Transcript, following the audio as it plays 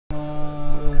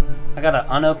I got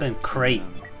an unopened crate.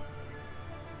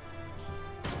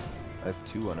 I have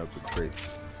 2 unopened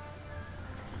crates.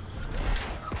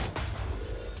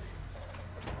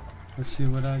 Let's see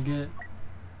what I get.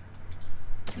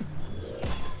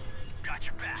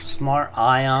 Smart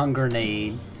ion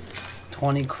grenade,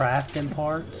 20 crafting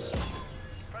parts,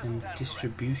 and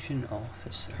distribution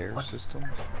officer. Air What? system.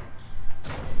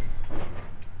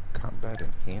 Combat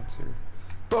enhancer.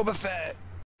 Boba Fett!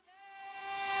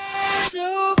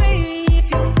 So baby,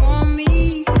 if you want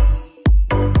me,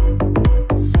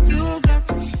 you got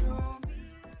to show me.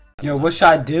 Yo, what should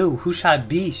I do? Who should I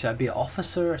be? Should I be an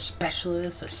officer, a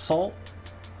specialist, assault?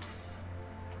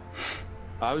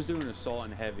 I was doing assault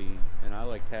and heavy, and I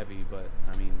liked heavy, but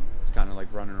I mean, it's kind of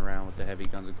like running around with the heavy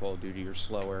guns in Call of Duty. You're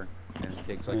slower, and it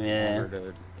takes like longer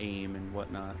to aim and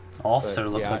whatnot. Officer But,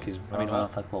 looks yeah, like he's I mean, running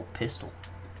off like a little pistol.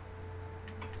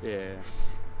 Yeah.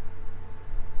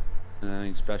 And I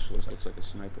think specialist looks like a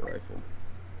sniper rifle.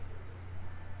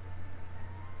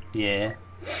 Yeah.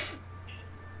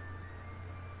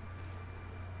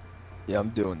 Yeah, I'm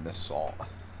doing the assault.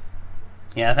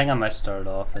 Yeah, I think I might start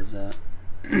off as that.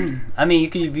 I mean, you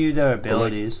could view their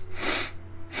abilities.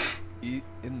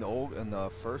 In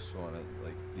the first one,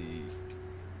 like the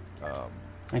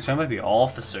Actually, I might be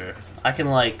officer. I can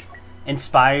like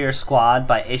inspire your squad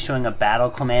by issuing a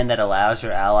battle command that allows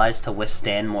your allies to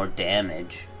withstand more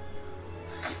damage.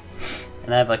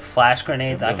 And I have like flash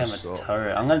grenades. I can have a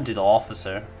turret. I'm gonna do the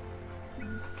officer.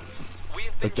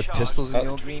 like the pistols in the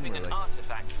old game. Like,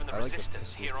 I like the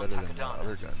pistols better than the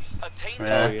other guns.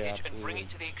 Yeah. Oh yeah, absolutely.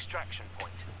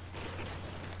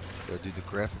 Yo, dude, the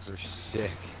graphics are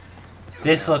sick.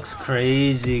 This looks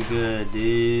crazy good,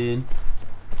 dude.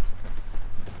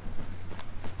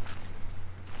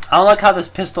 I don't like how this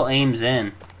pistol aims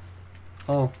in.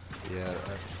 Oh. Yeah.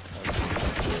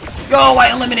 Yo,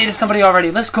 I eliminated somebody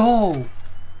already. Let's go.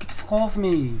 Get the fuck off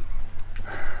me.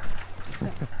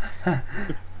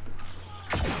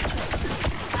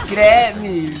 Get at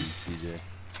me. DJ.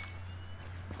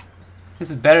 This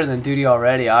is better than Duty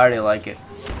already. I already like it.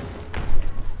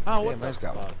 Oh, Yeah, what mine's the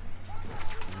got fuck?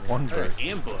 one bird.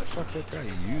 Ambush. What the fuck that guy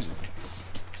using?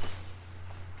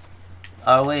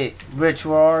 Oh wait, Rich,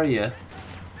 where are you?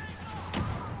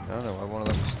 I don't know. I want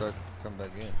them to start come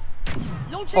back in.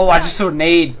 Oh, I just threw a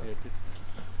nade.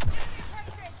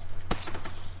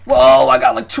 Whoa, I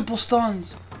got like triple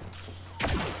stuns.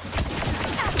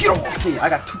 Get off me! I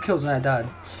got 2 kills and I died.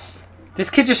 This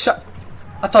kid just shot.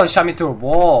 I thought he shot me through a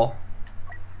wall.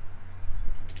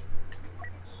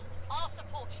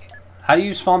 How do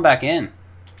you spawn back in?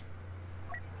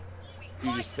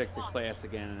 You just pick the class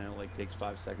again, and it like takes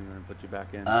 5 seconds and then put you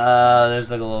back in.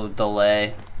 There's like a little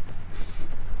delay.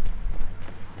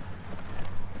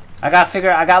 I gotta figure.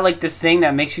 I got like this thing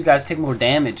that makes you guys take more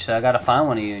damage, so I gotta find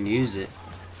one of you and use it.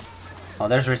 Oh,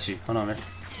 there's Richie. Hold on, Rich.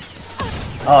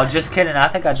 Oh, just kidding. I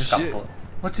think I just got bullet.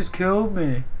 What just killed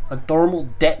me? A thermal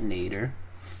detonator.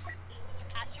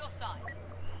 At your side.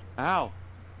 Ow!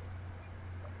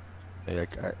 Hey, I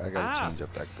gotta change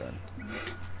up that gun.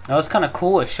 That was kind of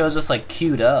cool. It shows us like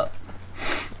queued up.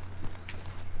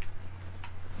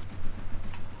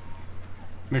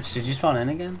 Rich, did you spawn in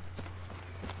again?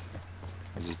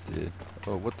 I just did.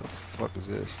 Oh, what the fuck is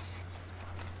this?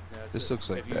 Yeah, This so looks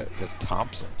like if you- that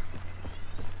Thompson.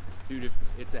 Dude, if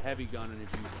it's a heavy gun, and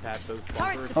if you tap both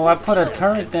bumpers... Oh, I put a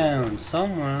turret down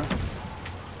somewhere.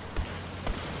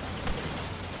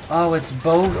 Oh, it's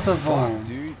both of them.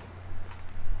 Dude.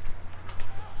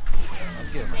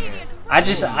 I'm getting hit. I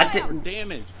did.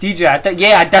 Damage. DJ,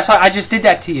 yeah, that's why I just did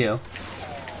that to you.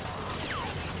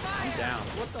 I'm down.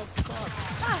 What the fuck?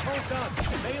 Hold up.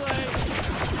 Melee.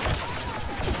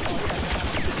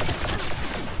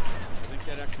 I think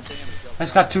that extra damage. I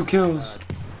just got 2 kills.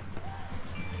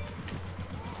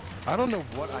 I don't know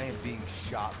what I am being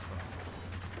shot from.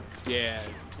 Yeah.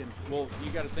 Well, you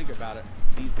got to think about it.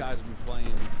 These guys have been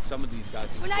playing. Some of these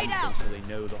guys have been Grenade playing, out. so they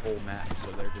know the whole map.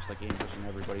 So they're just like ambushing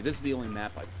everybody. This is the only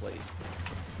map I've played.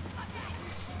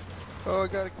 Oh, I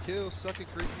got a kill. Suck it,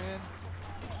 Creek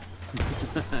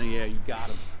man. Yeah, you got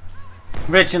him.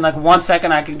 Rich, in like 1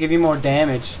 second, I can give you more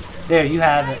damage. There, you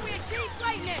have it. We achieved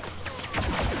greatness.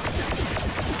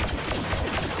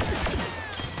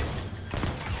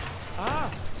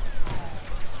 Ah!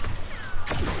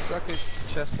 Suck it,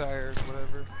 Cheshire,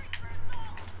 whatever.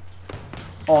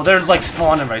 Oh, there's like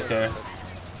spawning right there.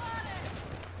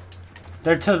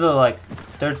 They're to the like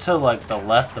the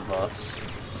left of us.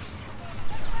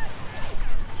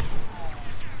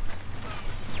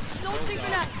 Launching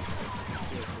grenade.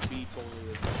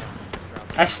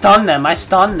 I stunned them. I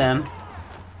stunned them.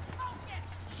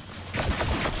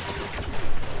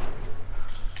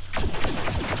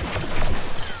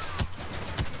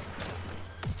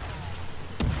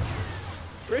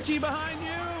 Richie, behind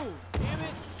you! Damn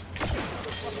it!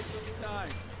 Die.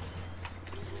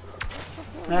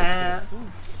 Ah.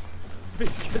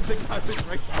 Because the guy was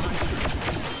right behind you.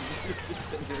 Just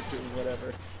sitting there doing whatever.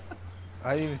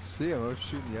 I didn't even see him. I was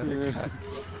shooting the other guy.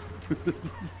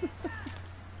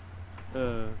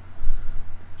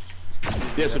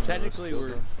 Yeah, so technically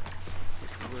we're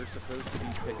supposed to be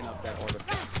picking up that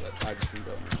artifact, but I just didn't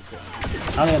go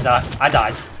and I'm gonna die. I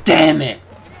died. Damn it!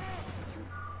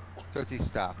 Tootsie,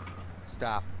 stop.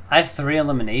 Stop. I have 3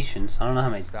 eliminations. I don't know how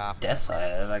many Stop. deaths I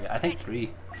have. I think 3.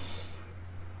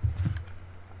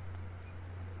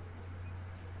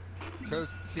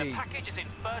 Tootsie. Package is in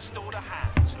first order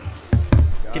hands.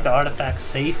 Get the artifact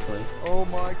safely. Oh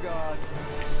my god.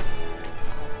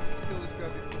 Kill this guy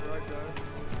before I die.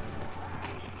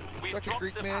 We've Suck it, dropped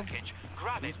Greek the man. package.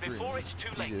 Grab it He's before green. it's too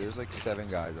Yeah, late. there's like 7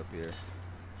 guys up here.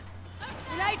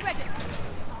 Grenade ready.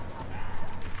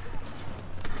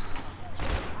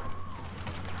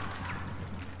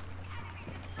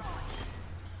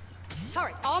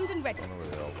 Turret armed and ready. I don't know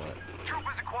where they all went.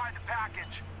 Troopers acquired the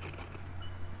package.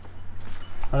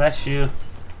 Oh, that's you.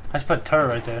 I just put a turret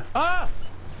right there. Ah!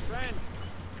 Friends!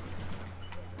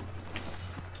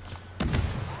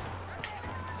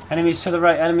 Enemies to the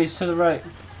right. Enemies to the right.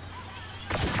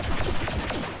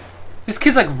 This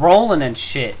kid's like rolling and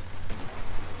shit.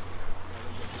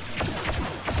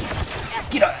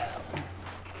 Get up.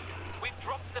 We've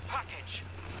dropped the package.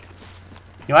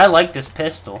 Yo, I like this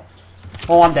pistol.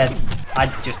 Oh, I'm dead. I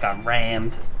just got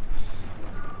rammed.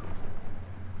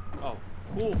 Oh,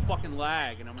 cool fucking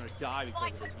lag, and I'm gonna die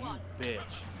because of it, you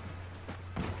bitch.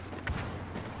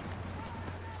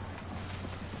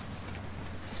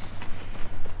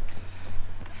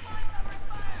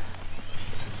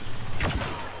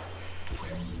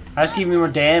 I just give me more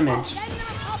damage. Send the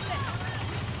Republic.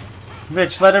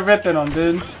 Rich, let it rip it on,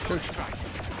 dude.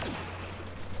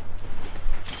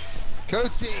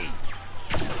 Tootsie!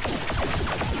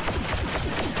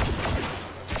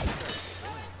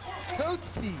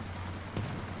 Tootsie!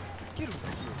 Get over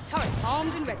here. Turret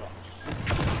armed and ready.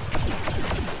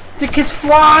 The kid's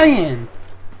flying.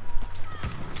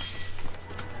 Shit.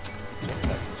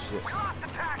 We lost the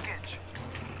package.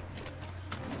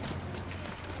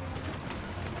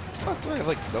 Fuck, do I have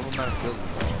like double amount of kills?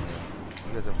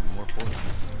 You guys have more points.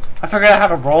 I forgot how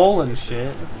to roll and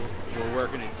shit. We're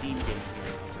working a team game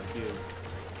here for you.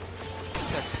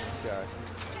 Check this guy.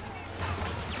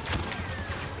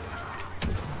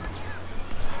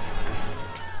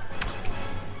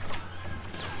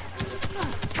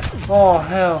 Oh,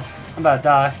 hell. I'm about to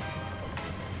die.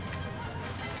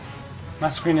 My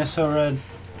screen is so red.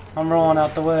 I'm rolling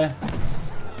out the way.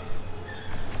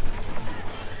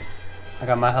 I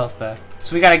got my health back.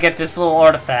 So we gotta get this little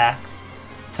artifact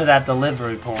to that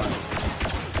delivery point.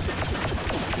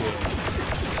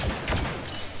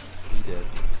 He did.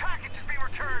 Package is being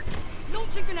returned.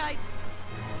 Launching grenade.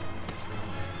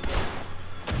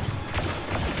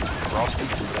 Frosty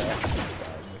for that.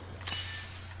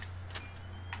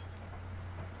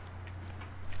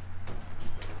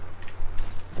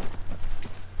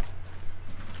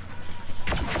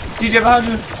 DJ behind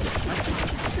you.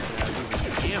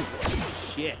 Damn,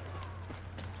 shit.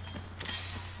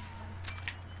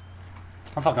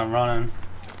 I'm fucking running.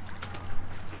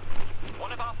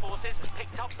 One of our forces has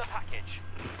picked up the package.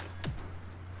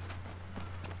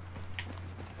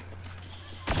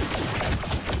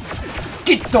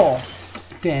 Get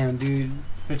off! Damn, dude.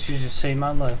 Bitch, you just saved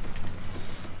my life.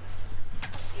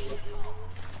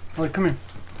 Wait, come here.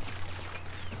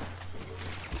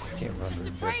 Can't run very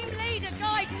Supreme quick. leader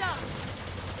guides us.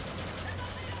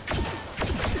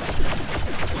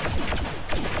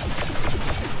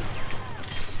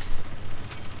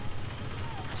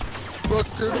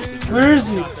 Where is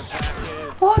he? Got the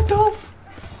package. What the f?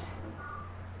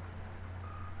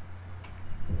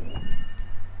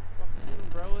 Fucking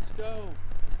bro, let's go.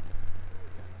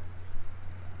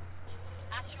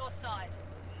 At your side.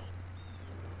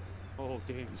 Oh,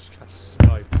 damn, you just got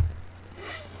sniped.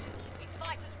 We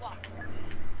fight as one.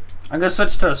 I'm gonna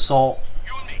switch to assault.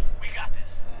 You and me, we got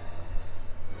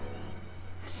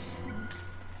this.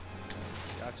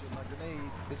 Got you with my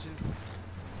grenade, bitches.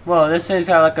 Whoa, this thing's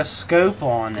got like a scope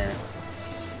on it.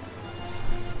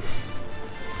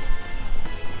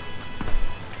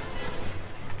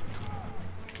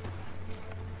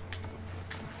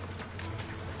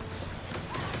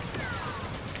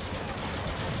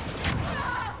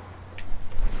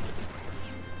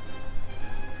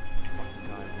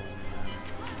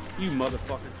 You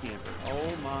motherfucker camper.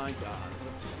 Oh my god.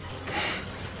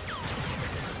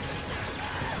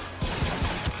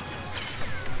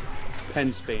 pen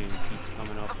spam keeps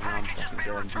coming up and I'm fucking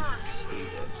dead and he should just stay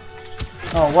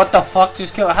dead. Oh, what the fuck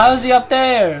just killed? How is he up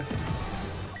there?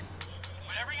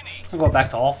 Whatever you need. I'll go back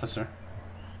to officer.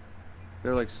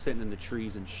 They're like sitting in the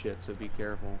trees and shit, so be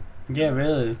careful. Yeah,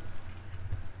 really.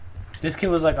 This kid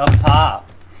was like up top.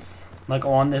 Like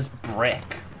on this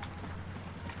brick.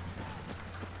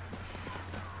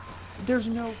 There's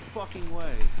no fucking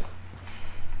way.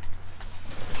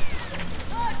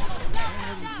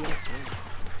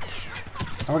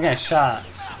 And we're getting shot.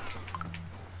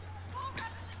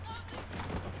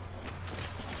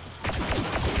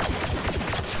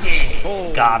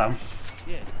 Oh, Got him.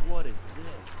 shit, what is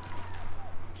this?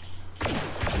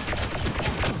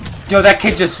 Yo, that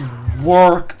kid just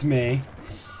worked me.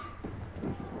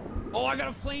 Oh, I got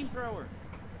a flamethrower.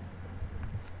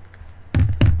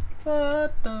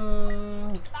 What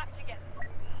the? Back together.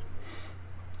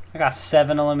 I got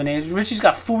 7 eliminations. Richie's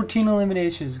got 14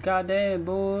 eliminations. Goddamn,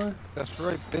 boy. That's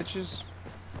right, bitches.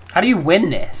 How do you win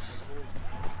this?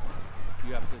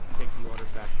 You have to take the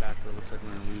artifact back, or it looks like we're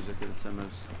gonna lose it because it's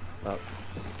almost up.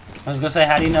 I was gonna say,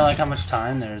 how do you know like how much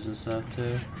time there is and stuff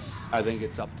too? I think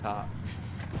it's up top.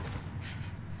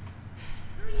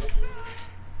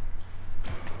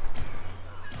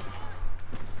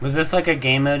 Was this like a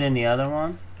game mode in the other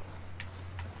one?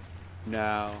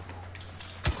 No.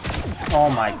 Oh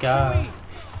my god.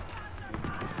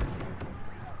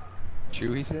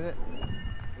 Chewy's in it?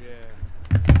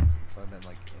 Yeah. Oh, then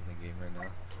like in the game right now.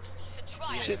 To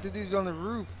try it. Shit, the dude's on the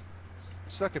roof.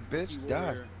 Suck it, bitch.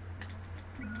 Die.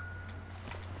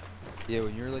 Yeah,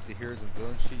 when you're like the heroes and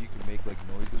villains shit, you can make like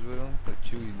noises with them. Like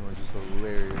Chewy noises,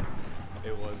 hilarious.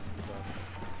 It was.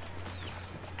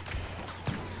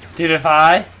 Dude, if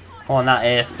I, well not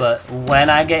if, but when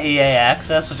I get EA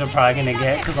access, which I'm probably gonna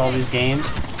get because all these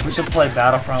games, we should play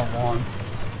BattleFront 1.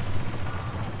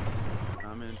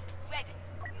 I'm in. Ready.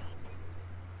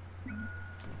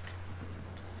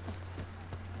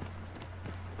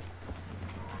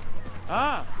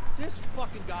 Ah! This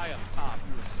fucking guy up top.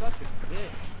 You were such a bitch.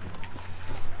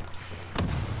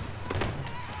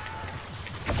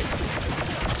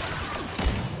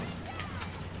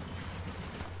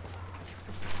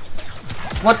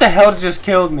 What the hell just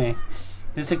killed me?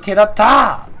 There's a kid up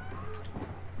top.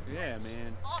 Yeah,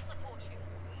 man. I'll support you.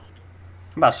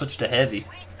 I'm about to switch to heavy.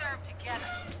 We serve together.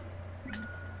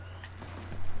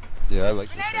 Yeah, I like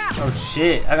this Grenade thing. out. Oh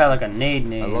shit, I got like a nade I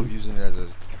nade. love using it as a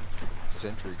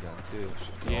sentry gun too.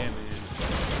 Shit's Yeah, awesome. man.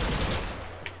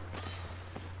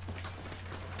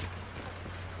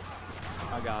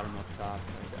 I got him up top.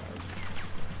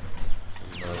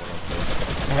 Another one up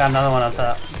there. I got another one up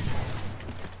top.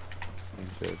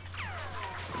 He's dead.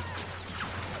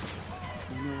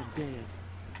 You're dead.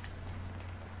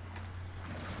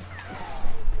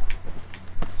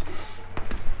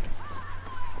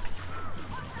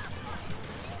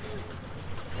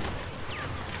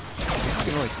 You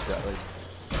can only set like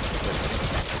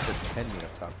it said 10 me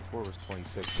up top. Before it was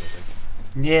 26.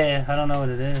 So Yeah, I don't know what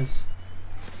it is.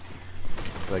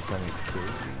 like how many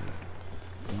kills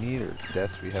we need or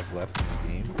deaths we have left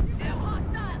in the game.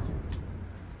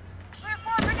 Clear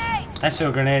for a grenade. I threw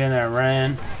a grenade in there and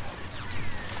ran.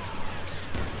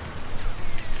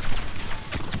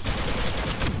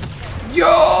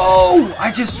 Yo!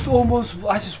 I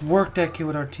just worked that kid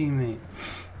with our teammate.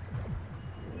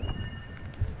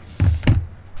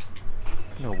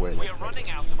 No way. We Like, are running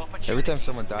out of opportunities. every time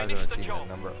someone dies on Finish our the team, job. the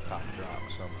number up top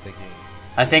drops. So I'm thinking.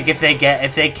 I think if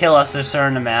they kill us a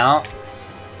certain amount,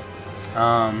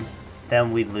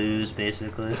 then we lose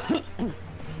basically. I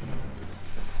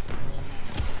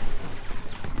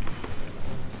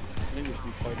think we should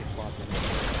be fighting spot then.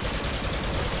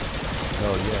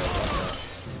 Oh yeah.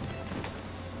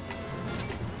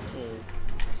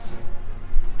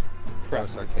 That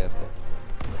was sarcastic.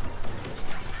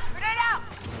 Grenade out.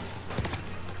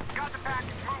 Got the package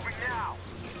moving now.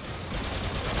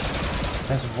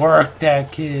 Let's work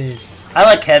that kid. I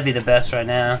like heavy the best right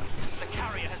now. The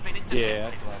carrier has been intercepted. Yeah,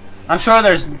 that's what I mean. I'm sure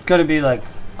there's gonna be like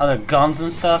other guns and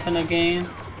stuff in the game.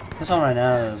 This one right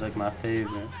now is like my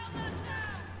favorite.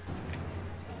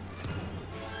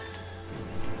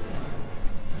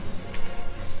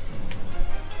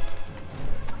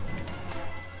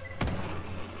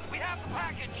 We have the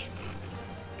package.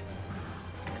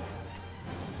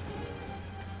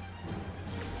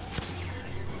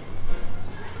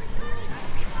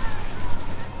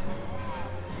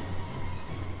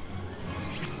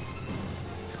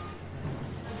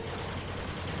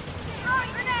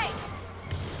 Throwing grenade.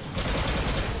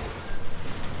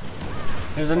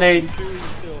 There's a nade.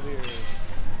 Chewie's still here.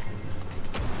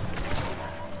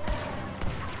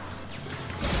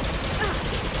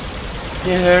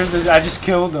 Yeah, I just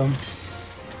killed him.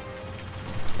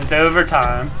 It's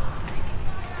overtime.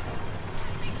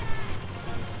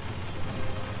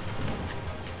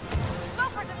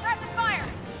 Scopers and press and fire.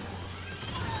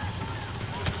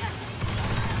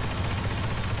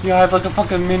 Yeah, I have like a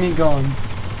fucking minigun.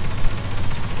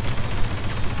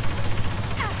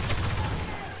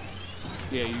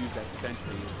 Yeah, you use that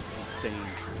sentry. It's insane.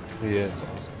 Yeah, it's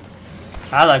awesome.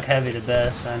 I like heavy the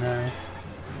best, I know.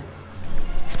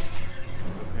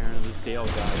 Apparently, this Dale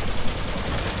guy did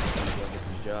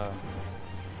his job.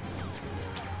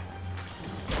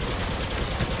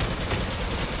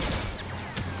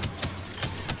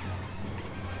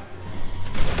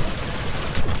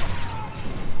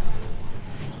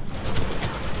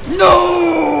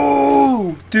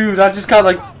 No! Dude, I just got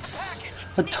like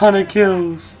a ton of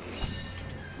kills.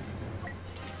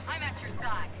 I'm at your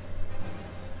side.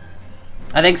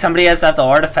 I think somebody has that the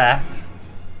artifact.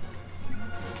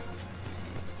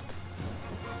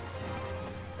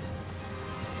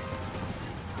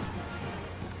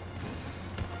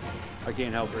 I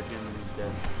can't help Rick when he's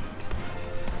dead.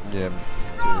 Yeah,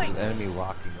 there's an enemy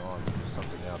locking on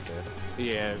something out there.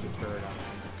 Yeah, there's a turret on it.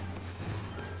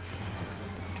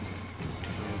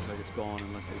 It looks like it's gone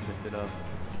unless they picked it up.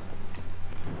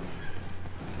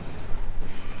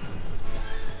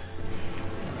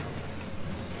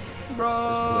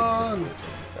 Run!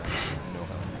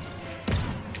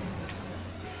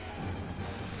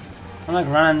 I'm like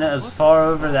running as far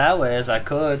over that way as I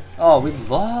could. Oh, we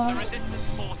The lost. resistance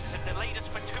forces have delayed us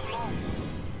for too long.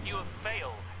 You have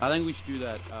failed. I think we should do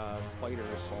that fighter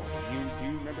assault. Do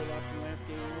you remember that from last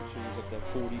game, Rich? It was like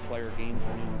the 40-player game,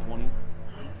 20 on 20.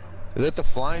 Is that the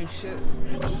flying shit?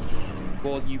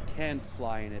 Well, you can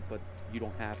fly in it, but you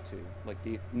don't have to. Like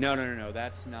the no.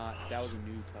 That's not. That was a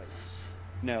new type.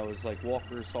 No, it was like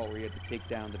Walker Assault where you had to take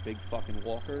down the big fucking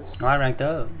walkers. Oh, I ranked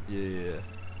up. Yeah.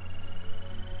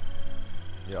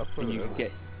 Yeah, I'll put And it you over. could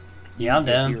get Yeah, I'm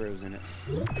down. heroes in it.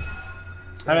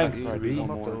 I ranked Alright, Alright, 3.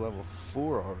 I'm up to level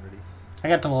 4 already. I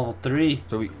got to level 3.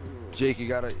 So Jake, you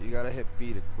gotta hit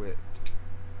B to quit.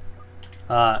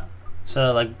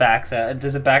 So like backs out.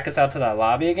 Does it back us out to that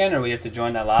lobby again, or we have to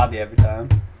join that lobby every time?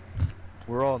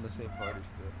 We're all in the same party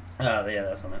still. Oh yeah,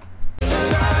 that's what I meant.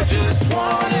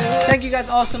 Thank you guys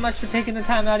all so much for taking the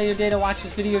time out of your day to watch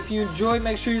this video. If you enjoyed,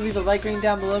 make sure you leave a like rating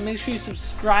down below. Make sure you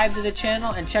subscribe to the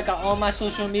channel and check out all my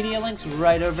social media links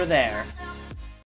right over there.